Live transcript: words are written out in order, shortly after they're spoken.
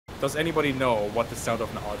Does anybody know what the sound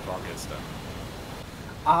of an aardvark is then?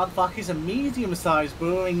 Aardvark is a medium-sized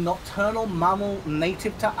burrowing nocturnal mammal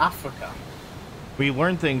native to Africa. We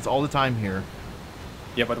learn things all the time here.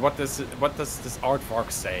 Yeah, but what does this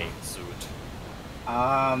aardvark say, Zoot?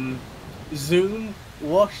 Zoom,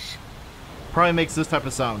 whoosh. Probably makes this type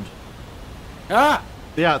of sound. Ah!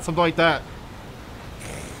 Yeah, something like that.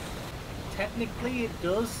 Technically, it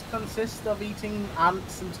does consist of eating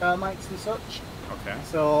ants and termites and such. Okay.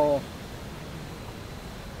 So,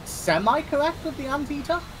 semi-correct with the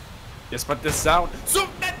anteater? Yes, but this sound... Zoot,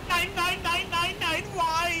 99999,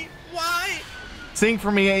 why? Why? Sing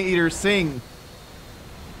for me, Eater, sing.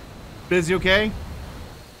 Biz, you okay?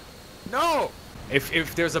 No!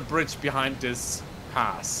 If there's a bridge behind this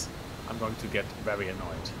pass, I'm going to get very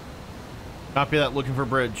annoyed. Copy that, looking for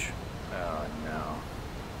bridge. Oh, no.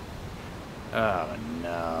 Oh,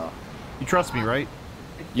 no. You trust me, right?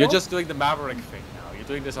 You're just doing the Maverick thing now. You're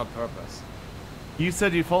doing this on purpose. You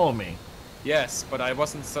said you'd follow me. Yes, but I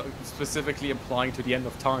wasn't specifically implying to the end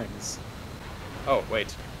of times. Oh,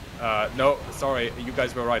 wait. No, sorry. You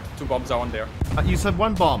guys were right. 2 bombs are on there. You said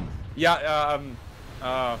 1 bomb. Yeah,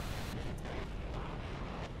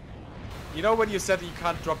 you know when you said you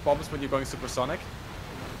can't drop bombs when you're going supersonic?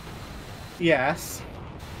 Yes.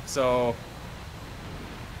 So,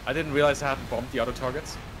 I didn't realize I hadn't bombed the other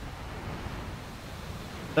targets.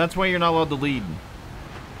 That's why you're not allowed to lead.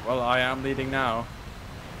 Well, I am leading now.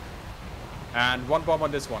 And 1 bomb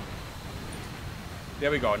on this one.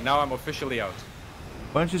 There we go. Now I'm officially out.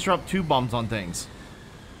 Why don't you just drop 2 bombs on things?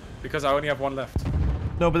 Because I only have 1 left.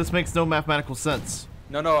 No, but this makes no mathematical sense.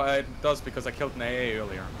 No, it does because I killed an AA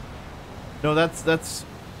earlier. No, that's...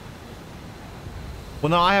 Well,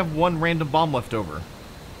 no, I have 1 random bomb left over.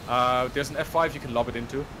 There's an F5 you can lob it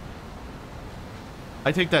into.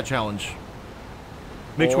 I take that challenge.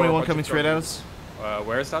 MiG-21 coming straight at us.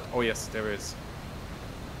 Where is that? Oh, yes, there is.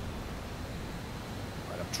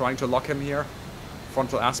 Right, I'm trying to lock him here.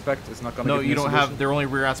 Frontal aspect is not gonna No, give me you a don't solution. have... They're only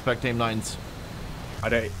rear aspect aim 9s. Are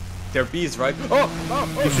they? They're Bs, right?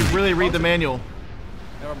 Oh! You should really read the manual.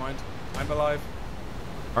 Never mind. I'm alive.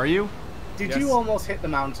 Are you? Did Yes. you almost hit the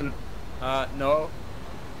mountain? No.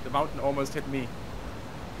 The mountain almost hit me.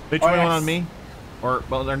 MiG-21 yes. on me? Or,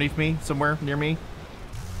 well, underneath me? Somewhere near me?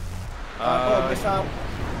 Oh, missile.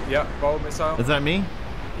 Yeah, bow missile. Is that me?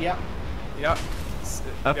 Yep. Yeah.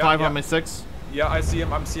 F5 yeah. on my 6. Yeah, I see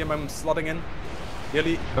him. I'm slotting in.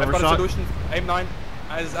 Nearly. I've got a Overshot. solution. Aim 9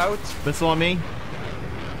 is out. Missile on me.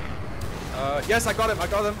 Yes, I got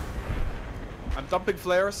him. I'm dumping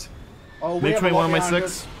flares. Oh, we have a MiG-21 lot on my behind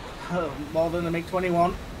 6. us. More than the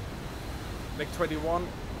MiG-21. MiG-21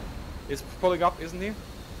 is pulling up, isn't he?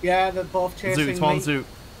 Yeah, they're both chasing Zoot, spawn me. Zoot.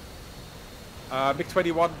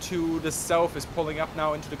 MiG-21 to the south is pulling up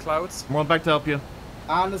now into the clouds. I'm rolling back to help you.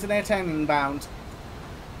 And there's an A-10 inbound.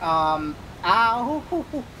 Ow!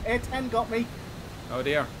 A-10 got me. Oh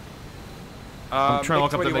dear. I'm trying to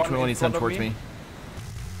lock up the MiG-21 he sent towards me.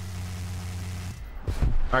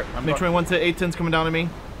 Alright, MiG-21 to A-10's coming down to me.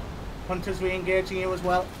 Hunters re-engaging you as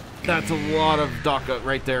well. That's a lot of DACA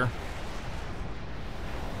right there.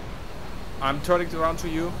 I'm turning around to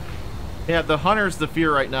you. Yeah, the Hunter's the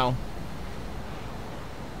fear right now.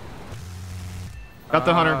 Got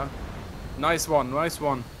the Hunter. Nice one.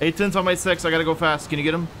 A-10's on my 6, I gotta go fast. Can you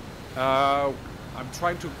get him? I'm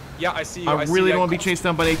trying to... Yeah, I see you. I see really you. don't want to be chased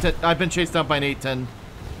down by an A-10. I've been chased down by an A-10.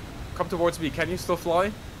 Come towards me. Can you still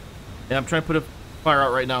fly? Yeah, I'm trying to put a fire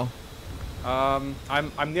out right now. I'm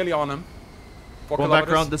nearly on him. 4 Going kilometers.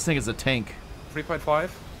 back around, this thing is a tank.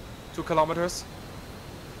 3.5. 2 kilometers.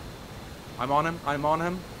 I'm on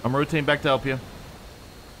him. I'm rotating back to help you.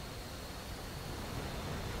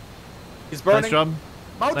 He's burning. Nice job.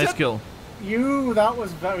 Mountain. Nice kill. That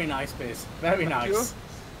was very nice, Biz. Very nice.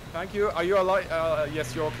 Thank you. Are you alive?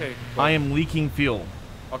 Yes, you're okay. Go. I am leaking fuel.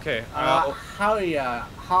 Okay. Harrier,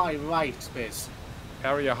 high right, Biz.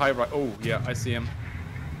 Area high right. Oh, yeah, I see him.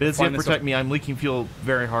 Biz, you have to Finest protect of- me. I'm leaking fuel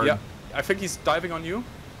very hard. Yeah, I think he's diving on you.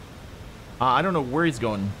 I don't know where he's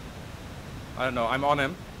going. I don't know. I'm on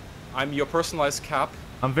him. I'm your personalized cap.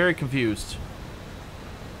 I'm very confused.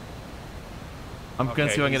 I'm gonna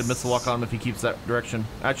Okay, see if I can get a he's- missile lock on him if he keeps that direction.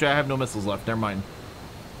 Actually, I have no missiles left. Never mind.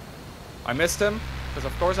 I missed him, because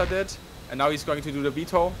of course I did. And now he's going to do the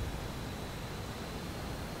VTOL.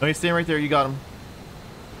 No, he's staying right there. You got him.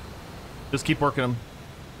 Just keep working him.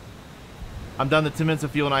 I'm down to 10 minutes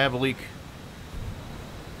of fuel and I have a leak.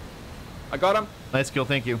 I got him. Nice kill,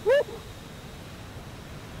 thank you. Woo!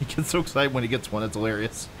 He gets so excited when he gets one. That's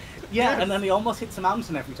hilarious. Yeah, and then he almost hits the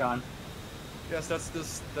mountain every time. Yes, that's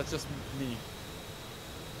just me.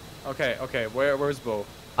 Okay. Where's Bo?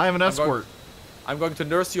 I have an I'm escort. I'm going to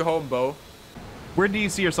nurse you home, Bo. Where do you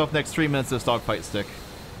see yourself next 3 minutes of this dogfight, Stick?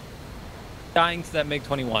 Dying to that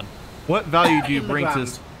MiG-21. What value do you In the bring to ground.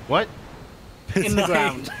 this? What? In the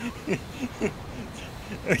ground.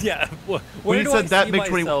 Yeah. Where When you do said I that see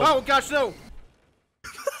MiG-21. myself? Oh gosh, no!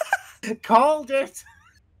 Called it.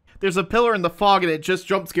 There's a pillar in the fog and it just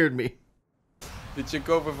jump scared me. Did you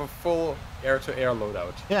go with a full air-to-air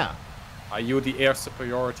loadout? Yeah, Are you the air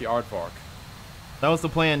superiority Aardvark? that was the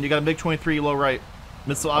plan. You got a MiG-23 low right.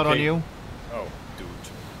 Missile out on Okay. you. Oh, dude.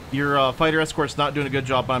 Your fighter escort's not doing a good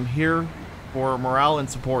job, but I'm here for morale and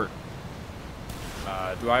support.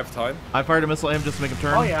 Do I have time? I fired a missile at him just to make him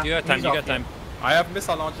turn. Oh yeah. You got time. he's You off got time. I have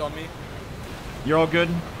missile launch on me. You're all good,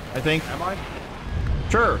 I think. Am I?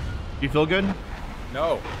 Sure. You feel good?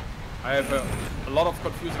 No. I have a lot of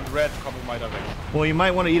confusing red coming my direction. Well, you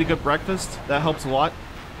might want to eat a good breakfast. That helps a lot.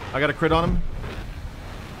 I got a crit on him.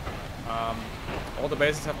 All the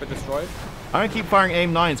bases have been destroyed. I'm gonna keep firing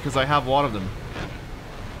AIM-9s because I have a lot of them.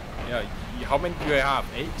 Yeah. How many do you have?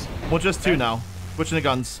 8? Well, just 2 now. Switching the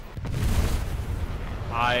guns.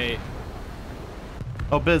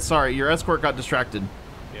 Oh, Biz, sorry. Your escort got distracted.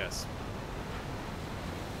 Yes.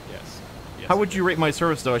 Yes. Yes. How would you rate my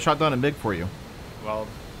service, though? I shot down a MiG for you. Well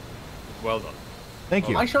done. Thank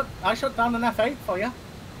you. I shot down an F8 for you.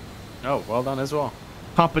 No, well done as well.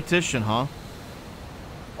 Competition, huh?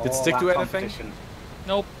 Did Oh, Stick that do anything? competition.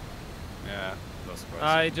 Nope. Yeah, no surprise.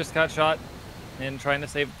 I just got shot and trying to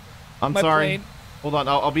save I'm my sorry. plane. Hold on.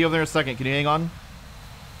 I'll be over there in a second. Can you hang on?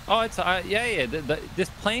 Oh, it's yeah. This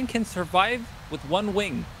plane can survive with one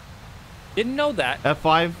wing. Didn't know that.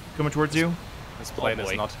 F5 coming towards you. This plane is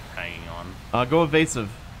boy. not hanging on. Go evasive.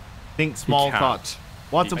 Think small can't. thought.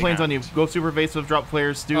 Lots of He planes on you. can't. Go super evasive, drop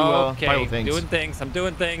flares, do Okay, vital things. doing things. I'm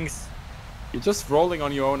doing things. You're just rolling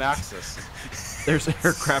on your own axis. There's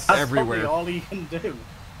aircraft That's everywhere. probably all he can do.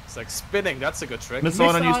 It's like spinning. That's a good trick. Missile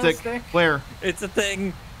on you, Missile Stick. stick. Flare. It's a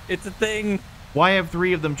thing. It's a thing. Why have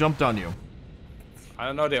 3 of them jumped on you? I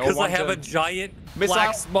don't know. They all Because I want have to... a giant Missile.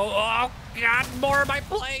 black smoke. Oh God! More of my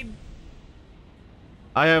plane.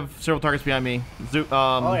 I have several targets behind me.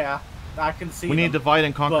 Oh yeah, I can see. We need to them. divide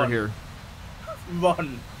and conquer Run. here.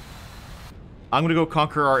 Run. I'm gonna go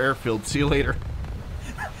conquer our airfield. See you later.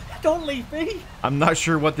 Don't leave me. I'm not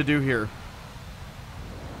sure what to do here.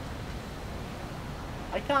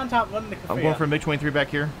 I can't outrun the I'm going for a MiG-23 back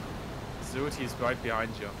here. Zoot, he's right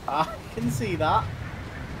behind you. I can see that.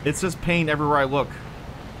 It's just pain everywhere I look.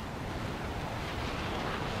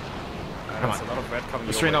 There's a lot of red coming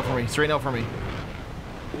your Straighten way, out for Bo. me. Straighten out for me.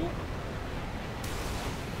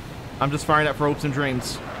 I'm just firing at for hopes and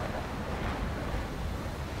dreams.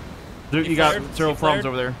 Dude, He you got fired? several He problems fired?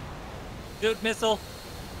 over there. Dude, missile.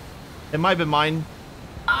 It might have been mine.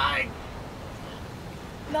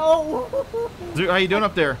 No. Dude, how you doing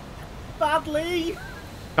up there? Badly.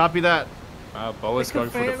 Copy that. Bo is The going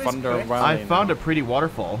for the conveyor is Thunder quick. Valley I found now. a pretty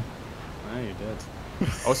waterfall. Yeah, you did.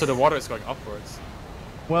 Also, the water is going upwards.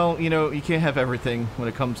 Well, you know, you can't have everything when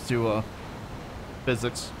it comes to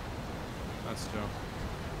physics. That's true.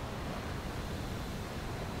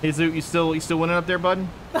 Hey, Zoot, you still winning up there, bud?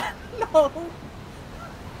 No.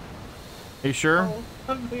 Are you sure? No,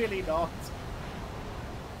 I'm really not.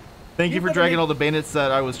 Thank you You for better dragging make- all the bandits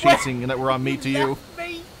that I was chasing and that were on me to you. Left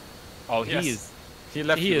me. Oh, Yes. He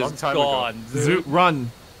left he you a is long time gone. ago. Zoot, run.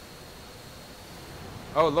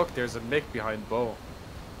 Oh, look, there's a MiG behind Bo.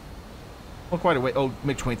 Well, quite a way. Oh,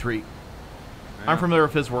 MiG-23. Yeah. I'm familiar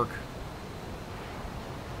with his work.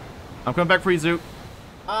 I'm coming back for you, Zoot.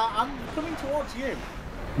 I'm coming towards you.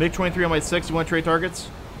 MiG-23 on my 6. You want to trade targets?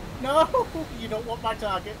 No, you don't want my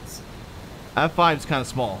targets. F5 is kind of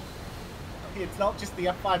small. It's not just the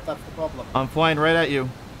F5 that's the problem. I'm flying right at you.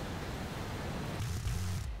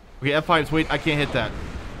 Okay, F5's wait. I can't hit that.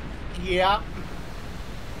 Yeah.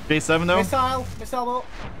 J7 though? Missile up.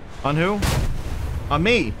 On who? On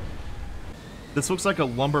me. This looks like a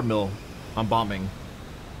lumber mill I'm bombing.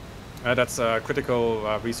 That's critical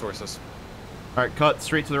resources. Alright, cut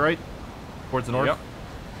straight to the right. Towards the north. Yep.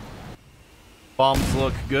 Bombs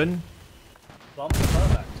look good. Bombs are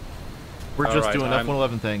perfect. We're just Alright, doing I'm-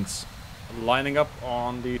 F-111 things. Lining up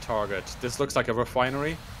on the target. This looks like a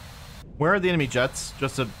refinery. Where are the enemy jets?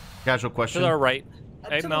 Just a casual To question. our right.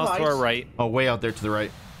 To 8 the miles to right. our right. Oh, way out there to the right.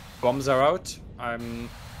 Bombs are out. I'm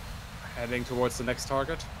heading towards the next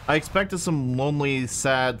target. I expected some lonely,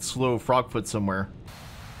 sad, slow frogfoot somewhere.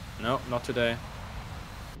 No, not today.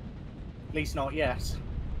 At least not yet.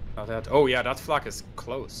 Not that. Oh yeah, that flag is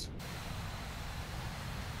close.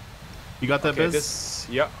 You got that, Okay, Biz? this.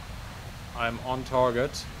 Yeah. I'm on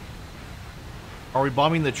target. Are we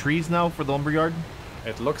bombing the trees now for the lumberyard?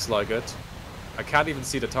 It looks like it. I can't even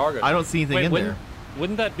see the target. I don't see anything in there.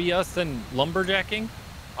 Wouldn't that be us then lumberjacking?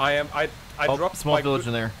 I dropped small my village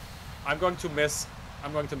in there. I'm going to miss.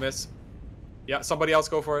 Yeah, somebody else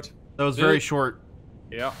go for it. That was very short.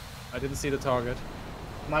 Yeah, I didn't see the target.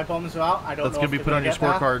 My bombs are out. I don't know. That's gonna if be they're put on your get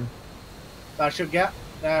that. scorecard. I should get.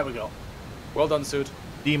 There we go. Well done, Zoot.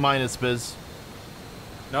 D minus, Biz.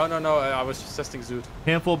 No, I was just testing Zoot.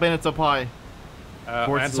 Handful of bandits up high.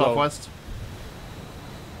 Towards And the low. southwest.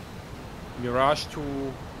 Mirage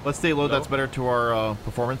to... Let's stay low. Low. That's better to our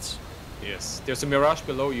performance. Yes, there's a Mirage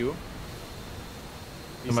below you.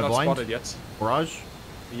 He's Am I not blind? spotted yet. Mirage.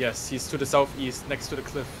 Yes, he's to the southeast, next to the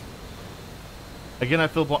cliff. Again, I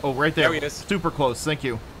feel... Oh, right there. There he is. Super close. Thank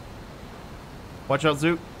you. Watch out,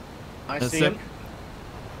 Zoot. I That's see sick. him.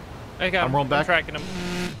 I got I'm him. rolling back. I'm tracking him.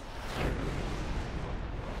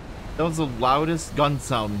 That was the loudest gun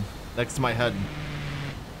sound next to my head.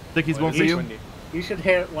 Think he's Well, going for you? You should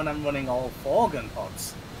hear it when I'm running all 4 gun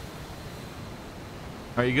pods.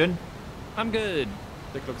 Are you good? I'm good.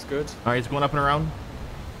 Dick looks good. Alright, he's going up and around.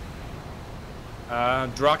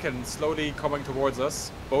 Draken slowly coming towards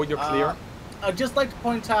us. Bo, you're clear. I'd just like to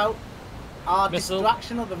point out our Missile.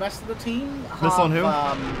 distraction of the rest of the team. Missile on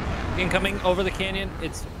who? Incoming over the canyon.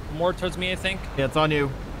 It's more towards me, I think. Yeah, it's on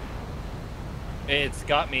you. It's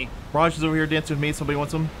got me. Raj is over here dancing with me. Somebody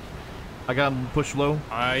wants him. I got him pushed low.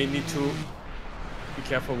 I need to be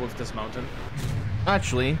careful with this mountain.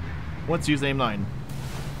 Actually, let's use aim 9.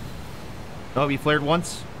 Oh, he flared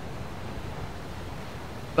once.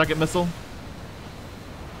 Second missile.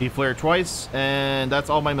 He flared twice, and that's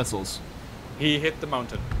all my missiles. He hit the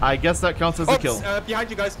mountain. I guess that counts as a kill. Behind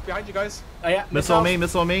you guys, behind you guys. Oh, yeah, Missile on me,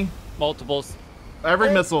 missile on me. Multiples.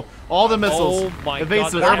 Every missile. All the missiles. Oh my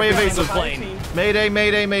evasive. God. Everybody Every evasive. single plane. Mayday,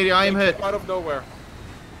 mayday, mayday. I am hit. Out of nowhere.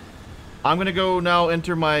 I'm going to go now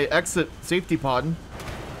enter my exit safety pod.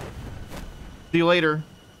 See you later.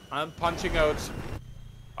 I'm punching out.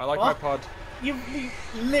 I like What? my pod.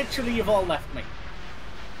 You've all left me.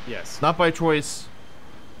 Yes. Not by choice.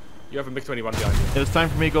 You have a MiG-21 behind you. It was time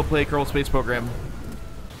for me to go play Kerbal Space Program.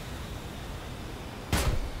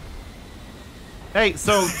 Hey,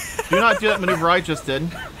 so do not do that maneuver I just did.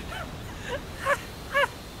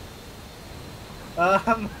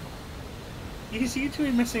 You seem to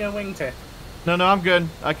be missing a wingtip. No, I'm good.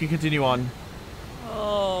 I can continue on.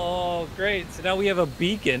 Oh, great. So now we have a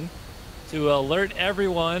beacon to alert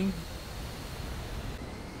everyone.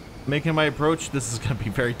 Making my approach, this is going to be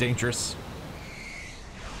very dangerous.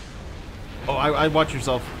 Oh, I watch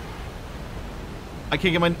yourself. I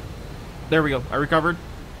can't get my... There we go. I recovered.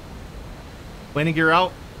 Landing gear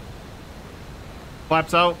out.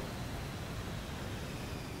 Flaps out.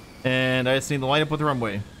 And I just need to line up with the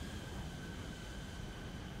runway.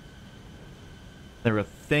 There we go.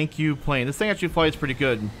 Thank you, plane. This thing actually flies pretty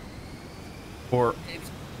good. Or...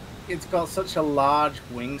 It's got such a large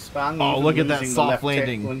wingspan. Oh, even look at that losing the soft left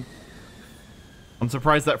landing. tip. I'm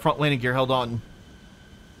surprised that front landing gear held on.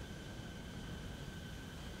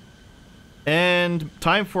 And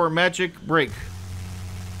time for a magic break.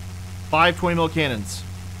 5 20mm cannons.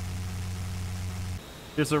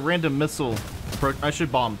 There's a random missile. I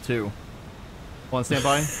should bomb too. Want to stand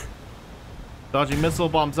by? Dodging missile,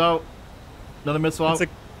 bombs out. Another missile out.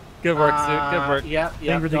 Good work, Zoot. Good work. Yeah, Thank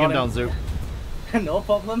you for taking him down, Zoot. No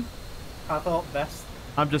problem. I thought best.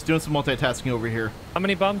 I'm just doing some multitasking over here. How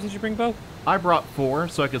many bombs did you bring, Bo? I brought 4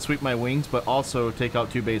 so I could sweep my wings, but also take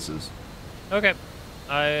out 2 bases. Okay.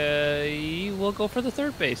 I will go for the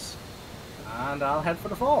 3rd base. And I'll head for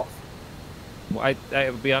the 4th. Well, I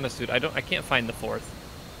will be honest, dude. I can't find the 4th.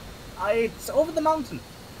 It's over the mountain.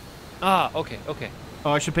 Ah, okay.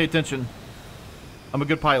 Oh, I should pay attention. I'm a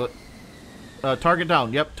good pilot. Target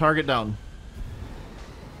down. Yep, target down.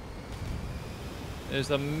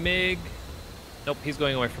 There's a MiG. Nope, he's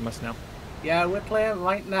going away from us now. Yeah, we're clear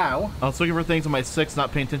right now. I was looking for things on my 6,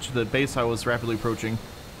 not paying attention to the base I was rapidly approaching.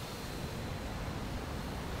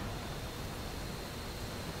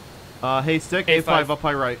 Hey, stick. A5 up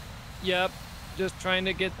high right. Yep, just trying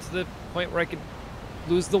to get to the point where I could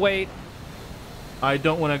lose the weight. I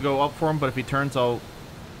don't want to go up for him, but if he turns, I'll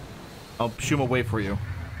shoot him away for you.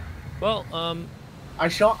 Well, I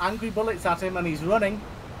shot angry bullets at him and he's running.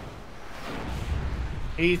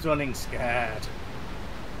 He's running scared.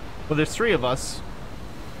 Well, there's 3 of us.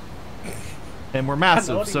 And we're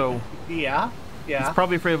massive, so Yeah. he's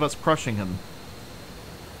probably afraid of us crushing him.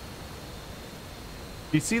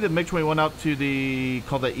 Do you see the MiG-21 out to the,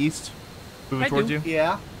 called the east? Moving towards you?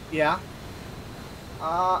 Yeah.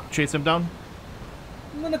 Chase him down?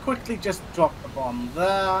 I'm gonna quickly just drop the bomb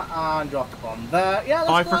there and drop the bomb there. Yeah,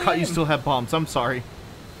 Oh, I let's forgot fly you in. still have bombs. I'm sorry.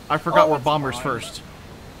 I forgot we're it's bombers fine. first.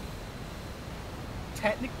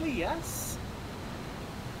 technically, yes.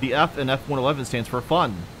 The F in F-111 stands for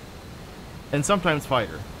fun. And sometimes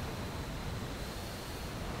fighter.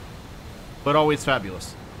 But always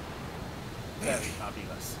fabulous. Very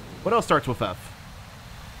fabulous. What else starts with F?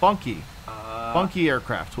 Funky. Funky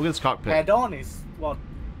aircraft. Look at this cockpit. Head-on is what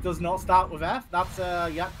does not start with F. That's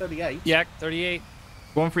Yak 38. Yak 38.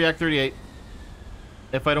 Going for Yak 38.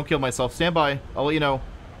 If I don't kill myself, stand by. I'll let you know.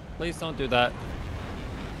 Please don't do that.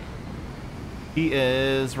 He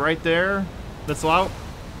is right there. Missile out.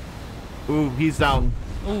 Ooh, he's down.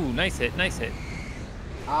 Ooh, nice hit, nice hit.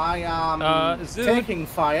 I am Zoom. taking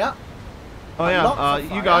fire. Oh I'm yeah, not for you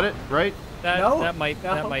fire. got it, right? That might.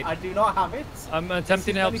 I do not have it. I'm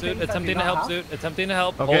attempting to help This is Zoot. many Attempting things to I do help not Zoot. Attempting to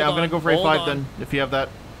help. Okay, Hold I'm gonna on, go for hold A5 on. then, if you have that.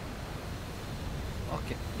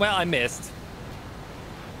 Okay. Well, I missed.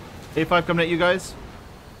 A5 coming at you guys.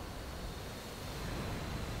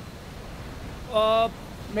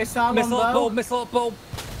 Missile on Missile low. bow, missile bow.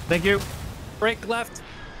 Thank you. Break left.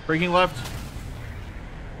 Breaking left.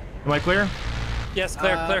 Am I clear? Yes,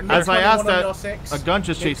 clear, clear, clear. As I asked that, 2106. a gun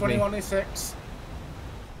just chased me. 2106.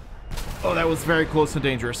 Oh, that was very close and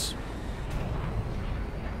dangerous.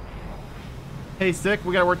 Hey, Stick,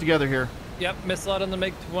 we gotta work together here. Yep, missile out on the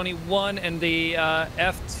MiG-21, and the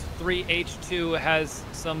F-3H2 has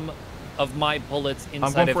some of my bullets I'm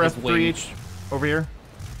inside going of for his wing. F3H over here.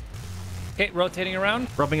 Okay, rotating around.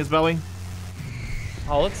 Rubbing his belly.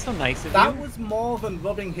 Oh, that's so nice of That you. was more than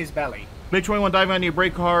rubbing his belly. MiG-21 diving on you,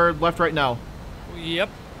 brake hard, left, right now. Yep.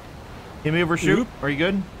 Hit me over, shoot. Oop. Are you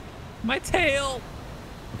good? My tail.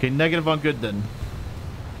 Okay, negative on good then.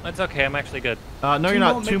 That's okay, I'm actually good. No, Two you're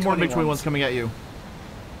not. more Two more MiG-21s. MiG-21s coming at you.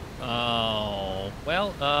 Oh,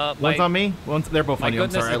 well, One's on me. One's, they're both my on you. I'm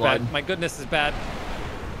goodness sorry, I is lied. bad. My goodness is bad.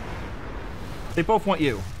 They both want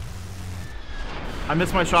you. I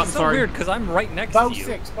missed my shot. It's so Sorry. weird because I'm right next Bow to you.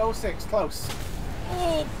 6, bow 6, close.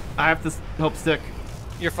 Oh, I have to help Stick.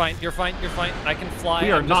 you're fine. You're fine. You're fine. I can fly.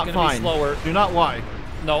 We are I'm not just gonna fine. Be slower. Do not lie.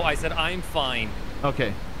 No, I said I'm fine.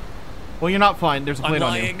 Okay. Well, you're not fine. There's a I'm plane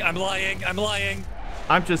on you. lying. I'm lying. I'm lying.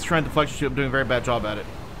 I'm just trying to deflect you. I'm doing a very bad job at it.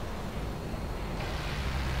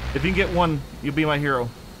 If you can get one, you'll be my hero.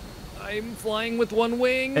 I'm flying with one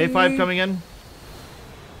wing. A5 coming in.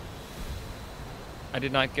 I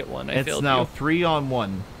did not get one. I It's failed now you.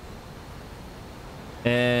 3-on-1.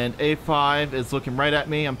 And A5 is looking right at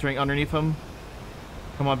me. I'm turning underneath him.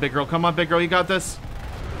 Come on, big girl. Come on, big girl. You got this.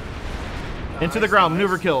 Into the ground.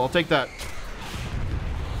 Maneuver kill. I'll take that.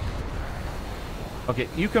 Okay,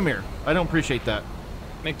 you come here. I don't appreciate that.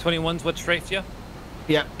 MiG-21's what strafed you?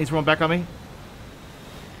 Yeah, he's rolling back on me.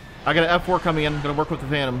 I got an F4 coming in. I'm going to work with the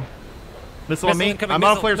Phantom. Missile on Missile me. incoming, I'm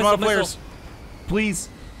out of missile, flares. I'm out of missile, flares. Please.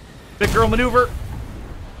 Big girl maneuver.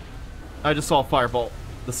 I just saw a fireball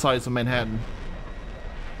the size of Manhattan.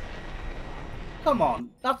 Come on,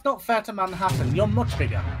 that's not fair to Manhattan. You're much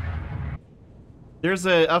bigger. There's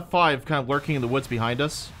a F5 kind of lurking in the woods behind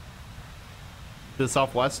us. To the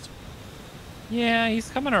southwest. Yeah, he's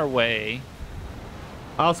coming our way.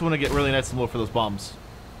 I also want to get really nice and low for those bombs.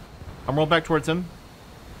 I'm rolling back towards him.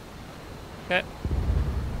 Okay.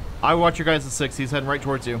 I watch your guys at 6. He's heading right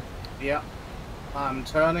towards you. Yeah. I'm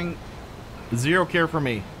turning. 0 care for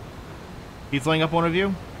me. He's laying up one of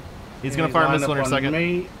you. He's going to fire a lined missile in up a on second.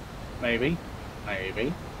 Me. Maybe.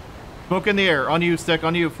 Maybe. Smoke in the air. On you, Stick.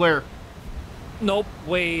 On you, flare. Nope.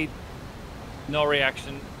 Wait. No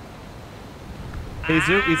reaction. Hey,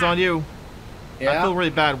 Zoot, he's on you. Yeah. I feel really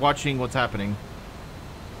bad watching what's happening.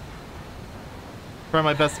 Try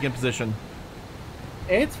my best to get in position.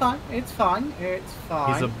 It's fine. It's fine. It's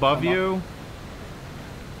fine. He's above Come on. you.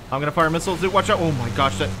 I'm going to fire a missile. Zoot, watch out. Oh my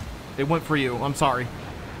gosh, that it went for you. I'm sorry.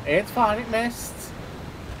 It's fine. It missed.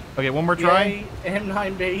 Okay, one more try. Yay,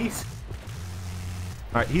 M9Bs.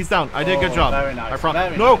 All right, he's down. I did a good Oh, job. very nice, I promise.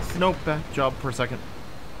 very No, nice. no, bad job for a second.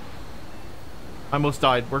 I almost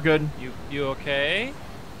died. We're good. You okay?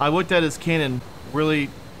 I looked at his cannon really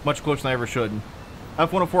much closer than I ever should.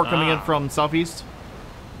 F-104 coming in from southeast.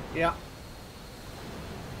 Yeah.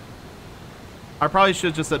 I probably should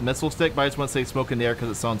have just said missile stick, but I just want to say smoke in the air because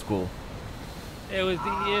it sounds cool. It's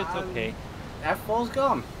okay. F4's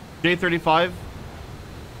gone. J35,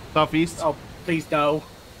 southeast. Oh, please no.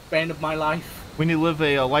 Bane of my life. We need to live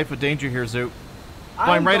a life of danger here, Zoot. I'm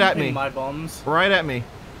Flying right at dumping me. my bombs. Right at me.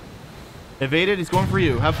 Evaded. He's going for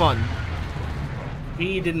you. Have fun.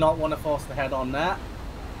 He did not want to force the head on that.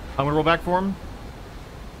 I'm going to roll back for him.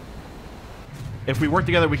 If we work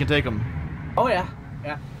together, we can take him. Oh yeah.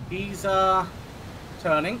 Yeah. He's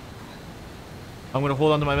turning. I'm going to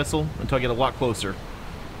hold on to my missile until I get a lot closer.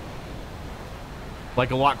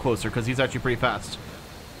 Like a lot closer, because he's actually pretty fast.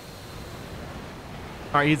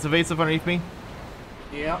 Alright, he's evasive underneath me.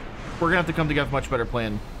 Yeah. We're gonna have to come together with a much better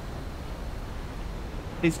plan.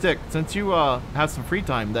 Hey, Stick, since you have some free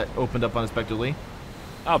time that opened up unexpectedly,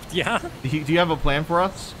 Oh, yeah? do you have a plan for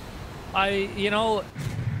us? You know,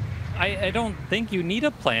 I don't think you need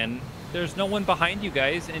a plan. There's no one behind you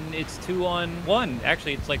guys, and it's 2-on-1.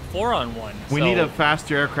 Actually, it's like 4-on-1. We need a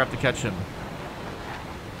faster aircraft to catch him.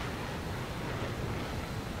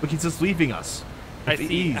 Look, he's just leaving us. I With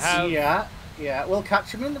see. ease. Yeah. We'll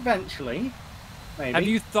catch him in eventually. Maybe. Have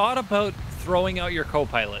you thought about throwing out your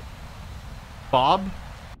co-pilot? Bob?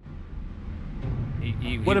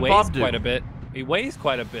 He What did weighs Bob do? quite a bit. He weighs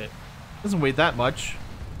quite a bit. Doesn't weigh that much.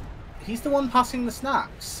 He's the one passing the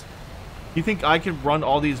snacks. You think I could run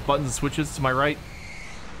all these buttons and switches to my right?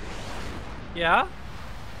 Yeah?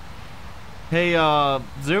 Hey,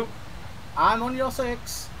 Zoo? I'm on your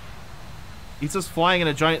 6. He's just flying in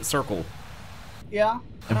a giant circle. Yeah.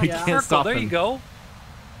 And we yeah. can't Circle, stop there him. you go.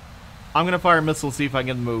 I'm gonna fire a missile, see if I can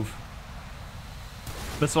get him to move.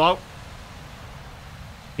 Missile out.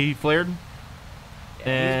 He flared. He's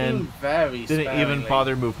And been very didn't even sparingly.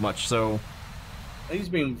 bother to move much, so... He's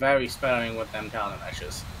been very sparing with them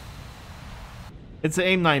countermeasures. It's an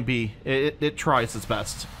AIM-9B. It tries its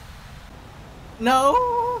best.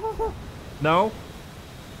 No! No?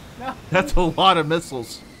 No. That's a lot of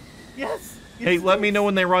missiles. Yes! Hey, yes, let me yes. know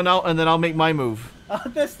when they run out, and then I'll make my move.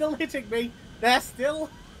 They're still hitting me. They're still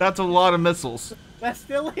That's a lot of missiles.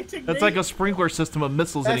 hitting me. That's like a sprinkler system of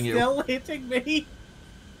missiles They're hitting you. still hitting me.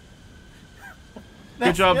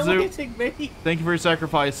 Good job, still Zoo. hitting me. Thank you for your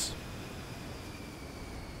sacrifice.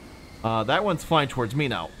 That one's flying towards me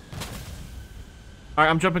now. Alright,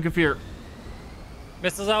 I'm jumping Kafir.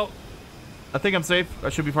 Missiles out. I think I'm safe. I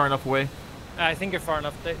should be far enough away. I think you're far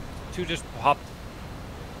enough. They, 2 just hopped.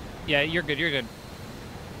 Yeah, you're good. You're good.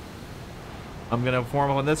 I'm gonna form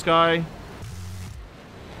up on this guy.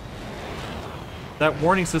 That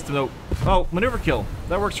warning system, though. Oh, maneuver kill.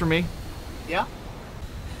 That works for me. Yeah.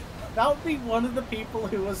 That would be one of the people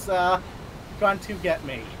who was trying to get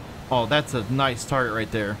me. Oh, that's a nice target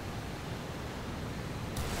right there.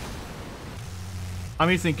 I'm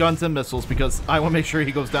using guns and missiles because I want to make sure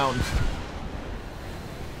he goes down.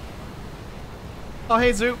 Oh,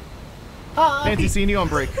 hey, Zoo. Hi! Fancy seeing you on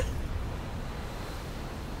break.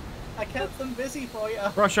 I kept them busy for you.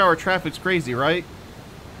 Rush hour traffic's crazy, right?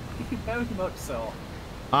 Very much so.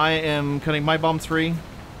 I am cutting my bombs free.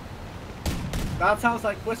 That sounds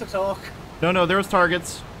like Twitter talk. No, there's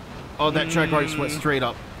targets. Oh, that Jaguar just went straight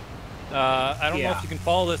up. I don't know Yeah. if you can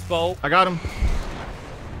follow this boat. I got him.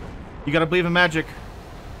 You gotta believe in magic.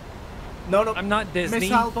 No. I'm not Disney.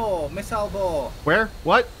 Missile bore. Where?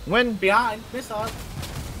 What? When? Behind, missile.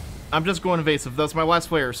 I'm just going evasive. Those are my last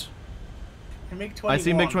flares. MiG-21. I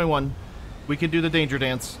see MiG-21. We can do the danger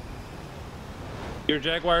dance. Your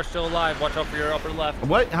Jaguar's still alive. Watch out for your upper left.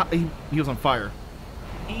 What? How, he was on fire.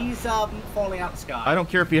 He's falling out the sky. I don't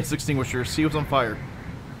care if he has extinguishers. He was on fire.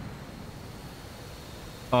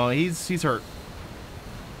 Oh, he's hurt.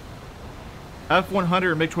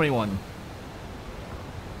 F-100 MiG-21.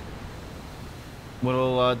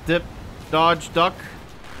 Little dip, dodge, duck.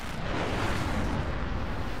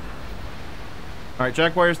 Alright,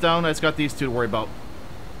 Jaguar's down. I just got these 2 to worry about.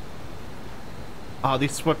 Ah,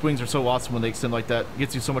 these swept wings are so awesome when they extend like that. It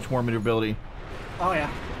gets you so much more maneuverability. Oh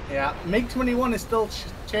yeah. Yeah. MiG-21 is still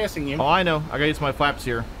chasing you. Oh, I know. I gotta use my flaps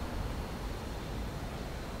here.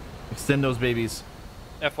 Extend those babies.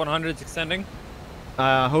 F-100's extending.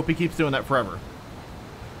 Hope he keeps doing that forever.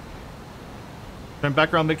 Turn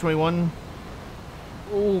back around MiG-21.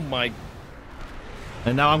 Oh my.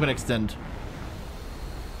 And now I'm gonna extend.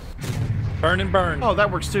 Burn and burn. Oh,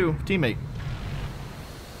 that works too. Teammate.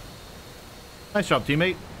 Nice job,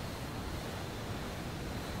 teammate.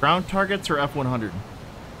 Ground targets or F-100?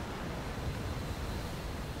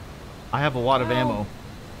 I have a lot of ammo.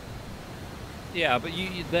 Yeah, but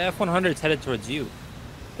the F-100's headed towards you.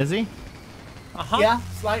 Is he? Uh-huh. Yeah,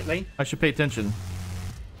 slightly. I should pay attention.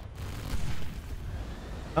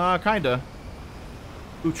 Kinda.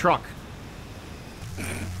 Ooh, truck.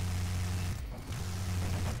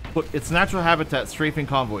 Look, it's natural habitat, strafing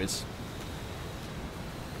convoys.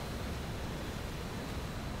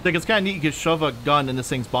 Like, it's kind of neat you can shove a gun in this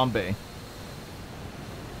thing's bomb bay.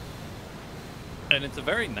 And it's a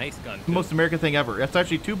very nice gun, too. Most American thing ever. It's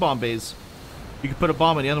actually 2 bomb bays. You could put a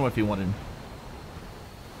bomb in the other one if you wanted.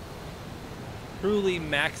 Truly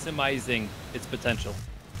maximizing its potential.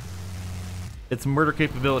 Its murder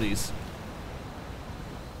capabilities.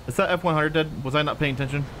 Is that F-100 dead? Was I not paying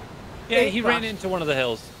attention? Yeah, It he ran crashed. into one of the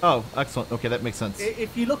hills. Oh, excellent. Okay, that makes sense.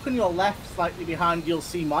 If you look on your left, slightly behind, you'll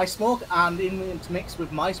see my smoke, and in intermixed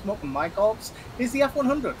with my smoke and my corpse is the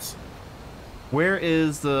F-100s. Where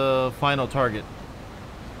is the final target?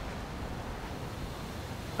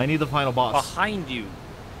 I need the final boss. Behind you.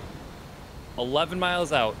 11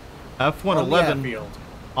 miles out. F-111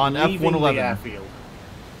 on F-111. Airfield.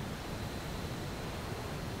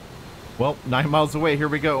 Well, 9 miles away. Here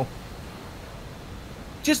we go.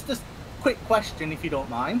 Just a quick question, if you don't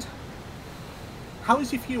mind. How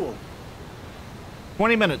is your fuel?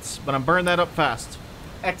 20 minutes, but I'm burning that up fast.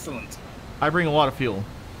 Excellent. I bring a lot of fuel.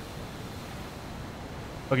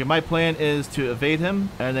 Okay, my plan is to evade him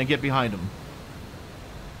and then get behind him.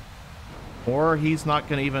 Or he's not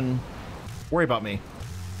going to even worry about me.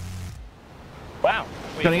 Wow.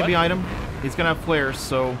 Wait, Gonna get what? behind him. He's going to have flares,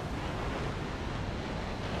 so...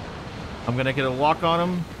 I'm going to get a lock on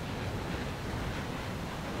him.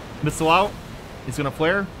 Missile out. He's going to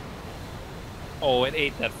flare. Oh, it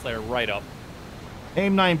ate that flare right up.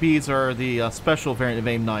 AIM-9Bs are the special variant of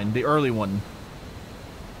AIM-9, the early one.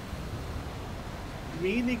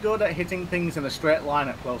 Really good at hitting things in a straight line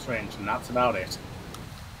at close range, and that's about it.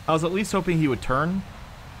 I was at least hoping he would turn.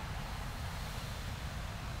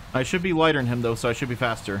 I should be lighter than him, though, so I should be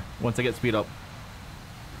faster once I get speed up.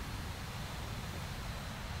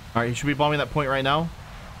 Alright, he should be bombing that point right now.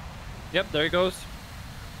 Yep, there he goes.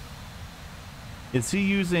 Is he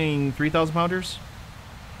using 3,000 pounders?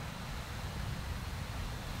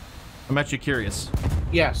 I'm actually curious.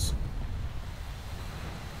 Yes.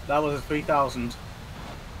 That was a 3,000.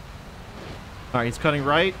 Alright, he's cutting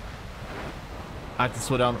right. I have to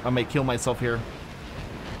slow down. I might kill myself here.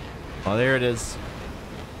 Oh, there it is.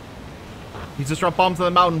 He's just dropped bombs on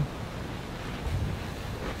the mountain.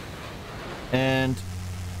 And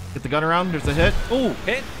get the gun around. There's a hit. Ooh,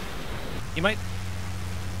 hit. You might.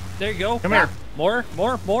 There you go. Come here. More.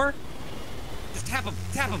 Just tap him.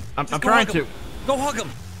 I'm Just go trying hug him. to. Go hug him.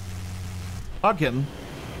 Hug him.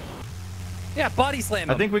 Yeah, body slam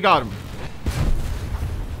him. I think we got him.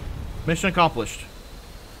 Mission accomplished.